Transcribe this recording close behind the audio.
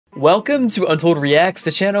Welcome to Untold Reacts,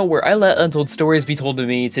 the channel where I let untold stories be told to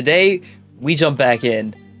me. Today, we jump back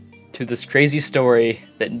in to this crazy story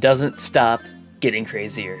that doesn't stop getting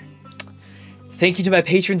crazier. Thank you to my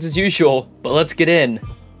patrons as usual, but let's get in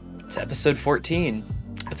to episode 14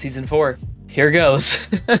 of season 4. Here goes.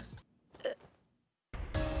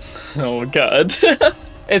 Oh god.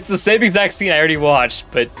 It's the same exact scene I already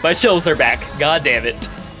watched, but my chills are back. God damn it.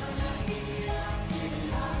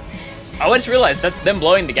 Oh, I just realized that's them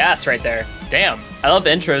blowing the gas right there. Damn. I love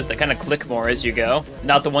intros that kind of click more as you go.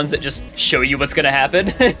 Not the ones that just show you what's gonna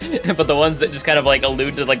happen, but the ones that just kind of like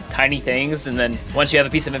allude to like tiny things, and then once you have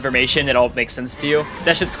a piece of information, it all makes sense to you.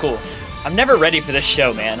 That shit's cool. I'm never ready for this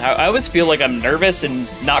show, man. I always feel like I'm nervous and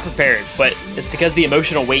not prepared, but it's because the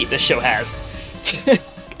emotional weight this show has.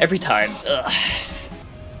 Every time. Ugh.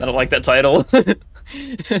 I don't like that title.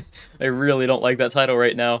 I really don't like that title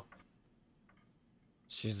right now.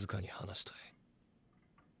 静かに話したい。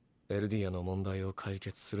エルディアの問題を解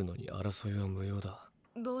決するのに争いは無用だ。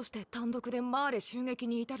どうして単独でマーレ襲撃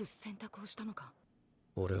に至る選択をしたのか。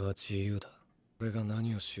俺は自由だ。俺が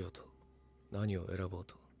何をしようと、何を選ぼう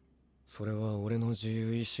と、それは俺の自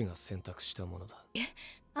由意志が選択したものだ。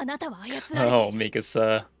あなたは操られて、Oh, make us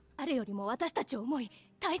誰よりも私たちを思い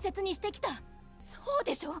大切にしてきた。そう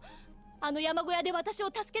でしょ。あの山小屋で私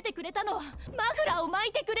を助けてくれたのは、マフラーを巻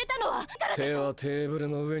いてくれたのはからでしょ。手はテーブル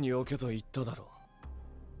の上に置けと言っただろ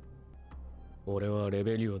う。俺はレ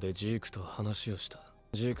ベリオでジークと話をした。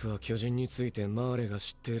ジークは巨人についてマーレが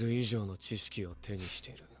知っている以上の知識を手にし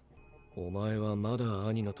ている。お前はまだ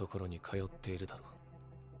兄のところに通っているだろう。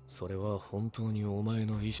それは本当にお前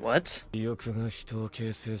の意志。What? 意欲が人を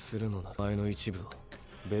形成するのなら、お前の一部を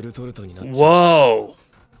ベルトルトになっちゃう。Whoa!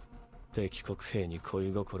 敵国兵に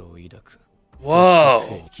恋心を抱く。Whoa! 敵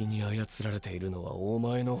国兵に気に操られているのはお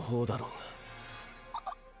前の方だろう。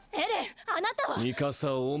エレン、あなたは。ミカ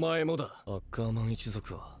サ、お前もだ。アッカーマン一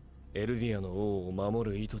族はエルディアの王を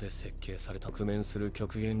守る意図で設計された。直面する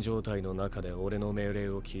極限状態の中で俺の命令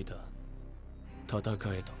を聞いた。戦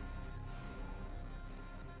えと。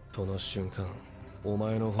その瞬間、お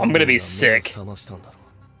前の本能が目を覚ましたんだろ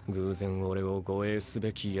う。偶然俺を護衛す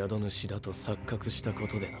べき宿主だと錯覚したこ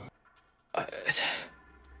とでな。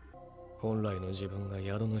本来の自分が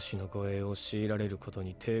宿主の護衛を強いられること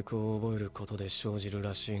に抵抗を覚えることで生じる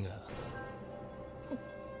らしいが、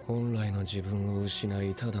本来の自分を失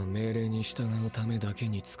いただ命令に従うためだけ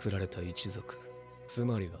に作られた一族、つ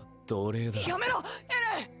まりは奴隷だ。やめろ、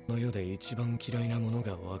エレン。この世で一番嫌いなもの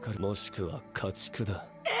がわかる。もしくは家畜だ。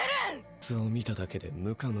エレン。それを見ただけで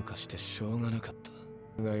ムカムカしてしょうがなかっ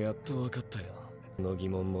た。がやっとわかったよ。の疑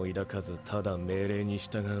問も抱かず、ただ命令に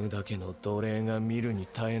従うだけの奴隷が見るに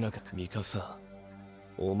耐えなかった。ミカサ、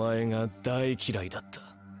お前が大嫌いだった。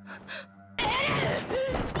エ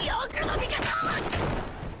レン、よくもミカサ。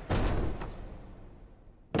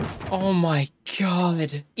Oh my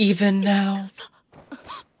god, even now?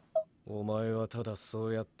 お前はただそ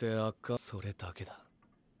うやって赤、それだけだ。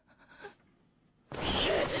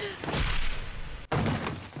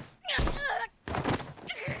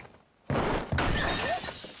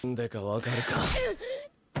なんでかわかるか。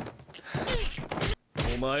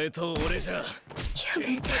お前と俺じゃや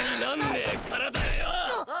めてなんねえからだよ。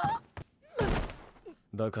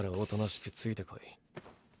だからおとなしくついてこい。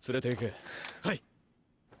連れて行け。はい。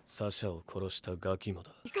サシャを殺したガキも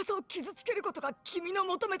だ。ミカサを傷つけることが君の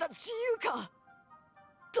求めた自由か。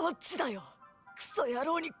どっちだよ、クソ野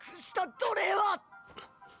郎に屈した奴隷は。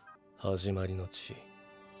始まりの地、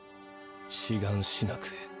志願しなく。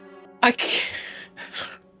I can't.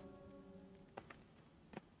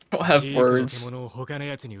 I don't have words. 獣を他の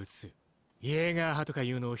やつに移す。イエーガー派とか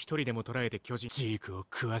いうのを一人でも捕らえて巨人ジークを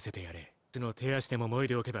食わせてやれ。その手足でももい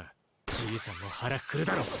でおけば、じいさんも腹くくる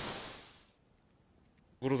だろう。と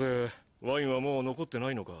ころで、ワインはもう残って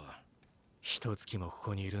ないのか。一月もこ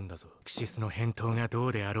こにいるんだぞ。クシスの返答がど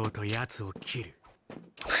うであろうと奴を切る。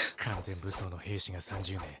完全武装の兵士が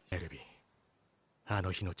30名。エルビン、あ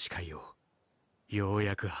の日の誓いをよう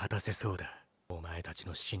やく果たせそうだ。お前たち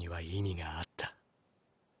の死には意味があった。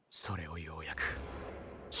それをようやく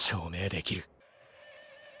証明できる。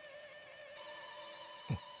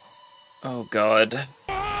Oh god.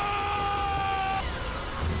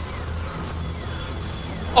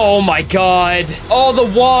 Oh my god. All the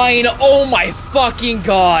wine. Oh my fucking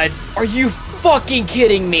god. Are you fucking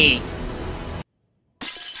kidding me?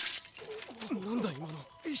 なんだ今の。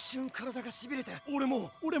一瞬体が痺れて。俺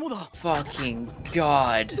もだ。Fucking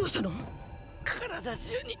god. どうしたの。体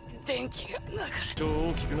中に電気が流れて。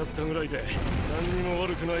大きくなったぐらいで何にも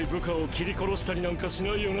悪くない部下を切り殺したりなんかし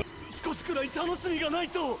ないよな。少しくらい楽しみがない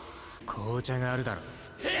と。紅茶があるだろ。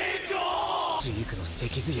兵長ジークの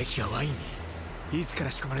脊髄液がワインにいつか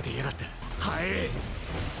ら仕込まれていやがった。早え、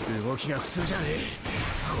動きが普通じゃねえ。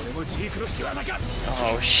これもジークの仕業か。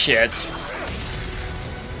 Oh shit.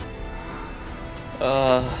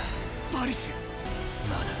 バリス、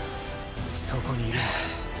まだそこにいるのか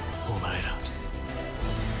お前ら。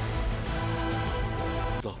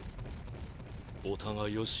だ、お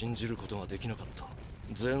互いを信じることができなかった。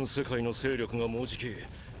全世界の勢力がもうじき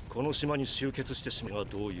この島に集結してしまう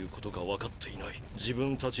が、どういうことか分かっていない。自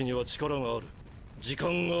分たちには力がある、時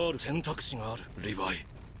間がある、選択肢がある。リヴァイ、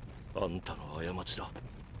あんたの過ちだ。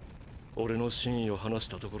俺の真意を話し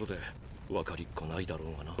たところで分かりっこないだろ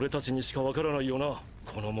うがな。俺たちにしか分からないよな。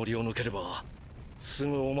この森を抜ければす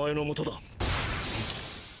ぐお前の元だ。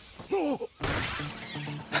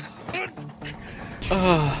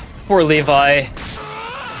Poor Levi.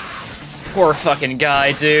 Poor fucking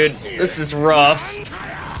guy, dude. This is rough.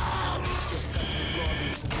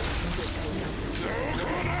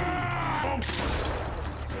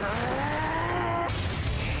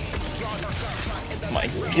 My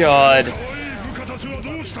god.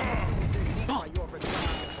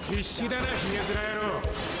 必死だな、ヒゲ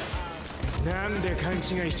面野郎。なんで勘違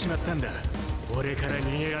いしちまったんだ。俺から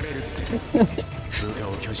逃げられるって。部下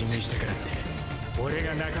を巨人にしてからって俺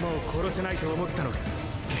が仲間を殺せないと思ったのか。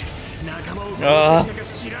仲間を殺してきたか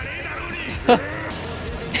知らねえだろうに。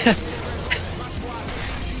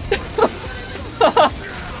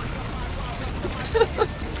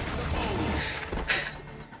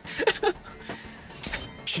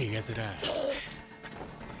ヒゲ面、てめ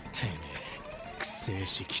えくせえ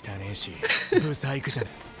し汚ねえしブサイクじゃね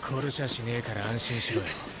え。殺しゃしねえから安心しろよ。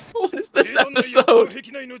What is this episode?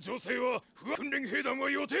 壁内の情勢は訓練兵団は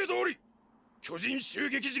予定通り巨人襲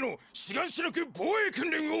撃時の志願しなく防衛訓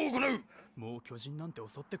練を行う。もう巨人なんて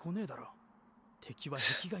襲ってこねえだろ。敵は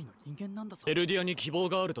壁外の人間なんだぞ。エルディアに希望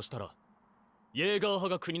があるとしたらイェーガー派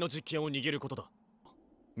が国の実権を握ることだ。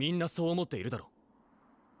みんなそう思っているだろ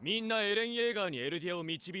う。みんなエレン・イェーガーにエルディアを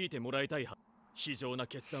導いてもらいたいは非常な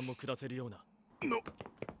決断も下せるような。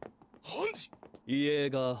ハンジ、イェー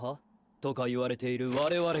ガー派とか言われている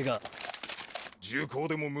我々が銃口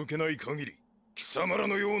でも向けない限り貴様ら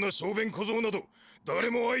のような小便小僧など誰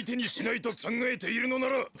も相手にしないと考えているのな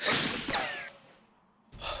ら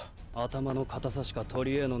頭の硬さしか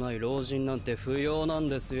取り柄のない老人なんて不要なん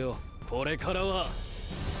ですよ。これからは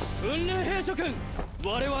訓練兵諸君、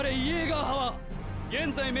我々イェーガー派は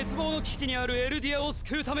現在滅亡の危機にあるエルディアを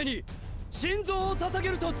救うために心臓を捧げ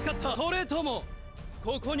ると誓った。それとも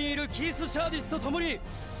ここにいるキース・シャーディスと共に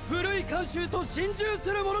古い慣習と心中す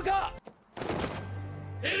るものか。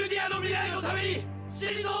エルディアの未来のために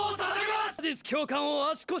心臓を捧げます。シャーディス教官を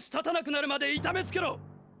足腰立たなくなるまで痛めつけろ。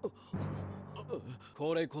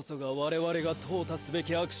これこそが我々が淘汰すべ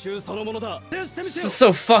き悪習そのものだ。 This is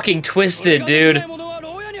so fucking twisted, dude.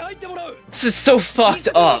 This is so fucked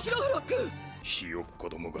up. ひよっ子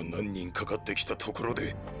どもが何人かかってきたところ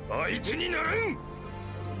で相手にならん。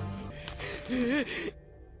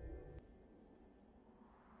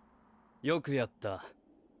よくやった。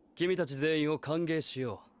君たち全員を歓迎し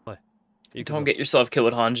よう。はい。Don't get yourself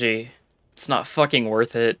killed, Hanji. It's not fucking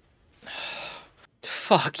worth it.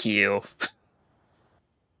 Fuck you.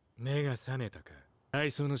 目が覚めたか。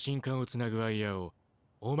体操の新刊をつなぐワイヤーを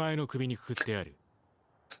お前の首にくくってある。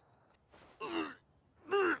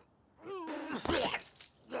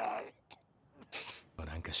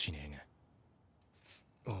なんかしね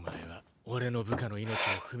えが。お前は俺の部下の命を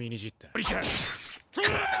踏みにじった。うるせ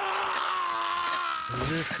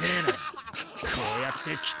えな。こうやっ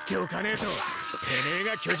て切っておかねえとてめえ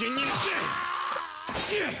が巨人になって。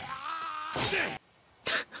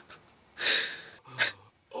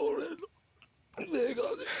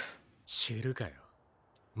知るかよ。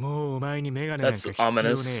もうお前にメガネなんか必要ねえ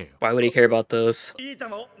よ。 That's ominous. Why would he care about those? いい球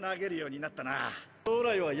を投げるようになったな。将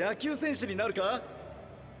来は野球選手になるか。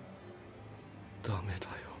ダメだ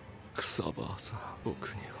よ、草バーさん。僕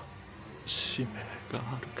には使命が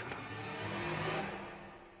あるから。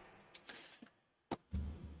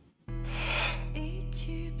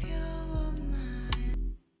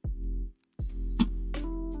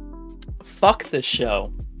Fuck this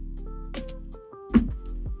show.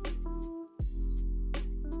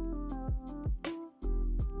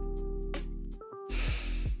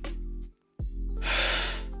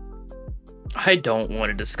 I don't want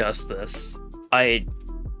to discuss this.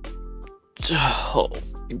 Oh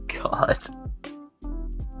god.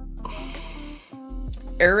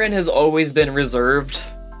 Eren has always been reserved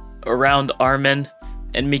around Armin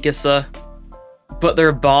and Mikasa, but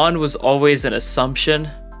their bond was always an assumption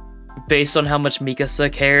based on how much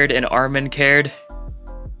Mikasa cared and Armin cared.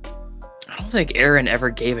 I don't think Eren ever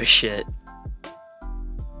gave a shit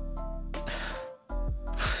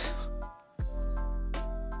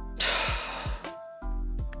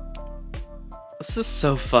This is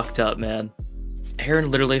so fucked up, man. Eren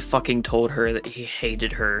literally fucking told her that he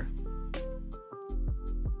hated her.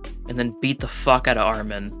 And then beat the fuck out of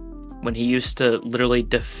Armin when he used to literally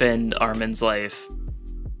defend Armin's life.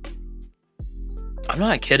 I'm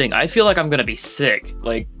not kidding. I feel like I'm gonna be sick.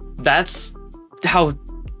 Like, that's how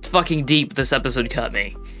fucking deep this episode cut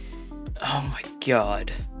me. Oh my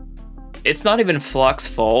god. It's not even Flock's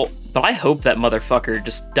fault, but I hope that motherfucker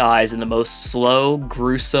just dies in the most slow,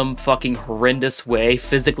 gruesome, fucking horrendous way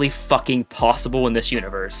physically fucking possible in this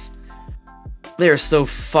universe. They are so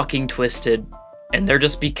fucking twisted, and they're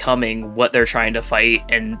just becoming what they're trying to fight,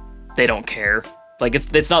 and they don't care. Like,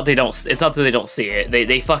 it's not that they don't see it.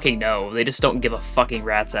 They fucking know. They just don't give a fucking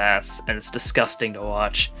rat's ass, and it's disgusting to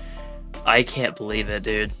watch. I can't believe it,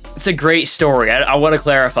 dude. It's a great story. I want to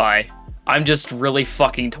clarify. I'm just really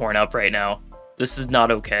fucking torn up right now. This is not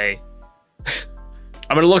okay.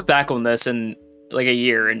 I'm gonna look back on this in like a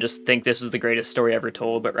year and just think this was the greatest story ever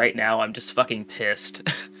told, but right now I'm just fucking pissed.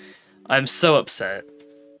 I'm so upset.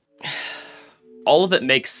 All of it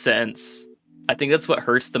makes sense. I think that's what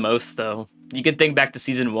hurts the most, though. You can think back to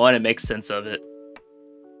season 1 and make sense of it.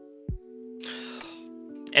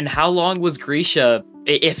 And how long was Grisha,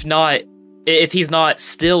 if he's not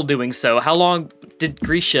still doing so, how long did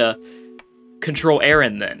Grisha control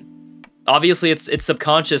Eren then? Obviously it's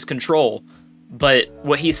subconscious control, but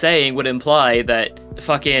what he's saying would imply that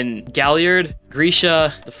fucking Galliard,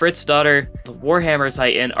 Grisha, the Fritz daughter, the Warhammer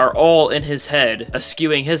Titan are all in his head,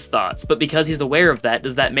 skewing his thoughts. But because he's aware of that,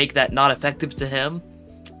 does that make that not effective to him?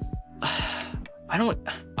 I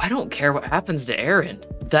don't care what happens to Eren.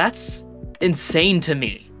 That's insane to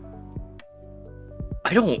me.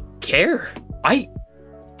 I don't care. I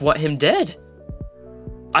want him dead.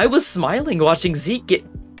 I was smiling watching Zeke get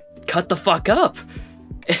cut the fuck up.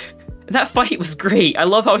 That fight was great. I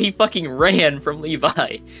love how he fucking ran from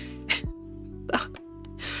Levi.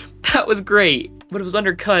 That was great, but it was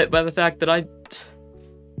undercut by the fact that I'm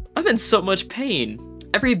in so much pain.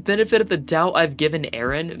 Every benefit of the doubt I've given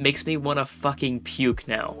Eren makes me want to fucking puke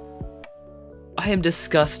now. I am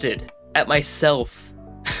disgusted at myself.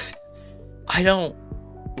 I don't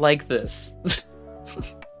like this.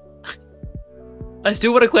 I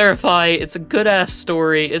do want to clarify, it's a good-ass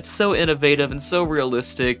story, it's so innovative and so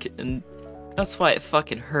realistic, and that's why it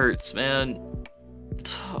fucking hurts, man.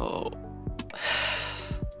 Oh.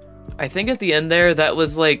 I think at the end there, that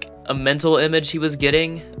was like a mental image he was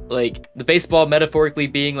getting, like the baseball metaphorically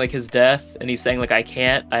being like his death, and he's saying like, I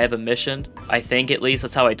can't, I have a mission. I think at least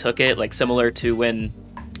that's how I took it, like similar to when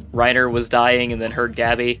Reiner was dying and then heard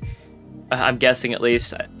Gabby. I'm guessing at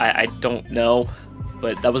least, I don't know,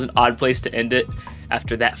 but that was an odd place to end it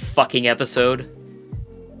after that fucking episode.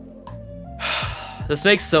 This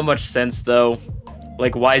makes so much sense though,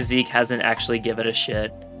 like why Zeke hasn't actually given a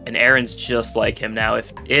shit, and Eren's just like him now,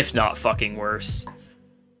 if not fucking worse.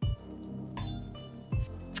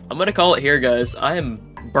 I'm gonna call it here, guys. I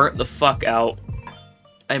am burnt the fuck out.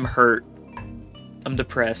 I'm hurt. I'm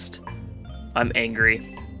depressed. I'm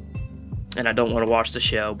angry. And I don't want to watch the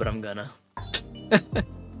show, but I'm gonna.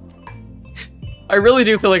 I really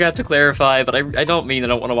do feel like I have to clarify, but I don't mean I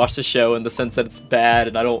don't want to watch the show in the sense that it's bad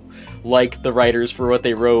and I don't like the writers for what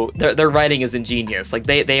they wrote. Their writing is ingenious. Like,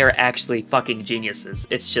 they are actually fucking geniuses.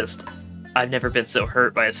 It's just, I've never been so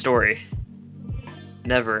hurt by a story.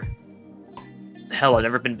 Never. Hell, I've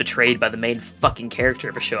never been betrayed by the main fucking character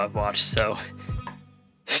of a show I've watched, so...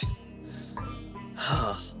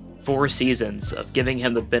 4 seasons of giving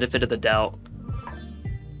him the benefit of the doubt.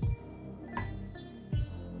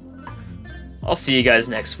 I'll see you guys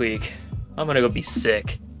next week. I'm gonna go be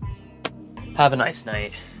sick. Have a nice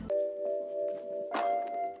night.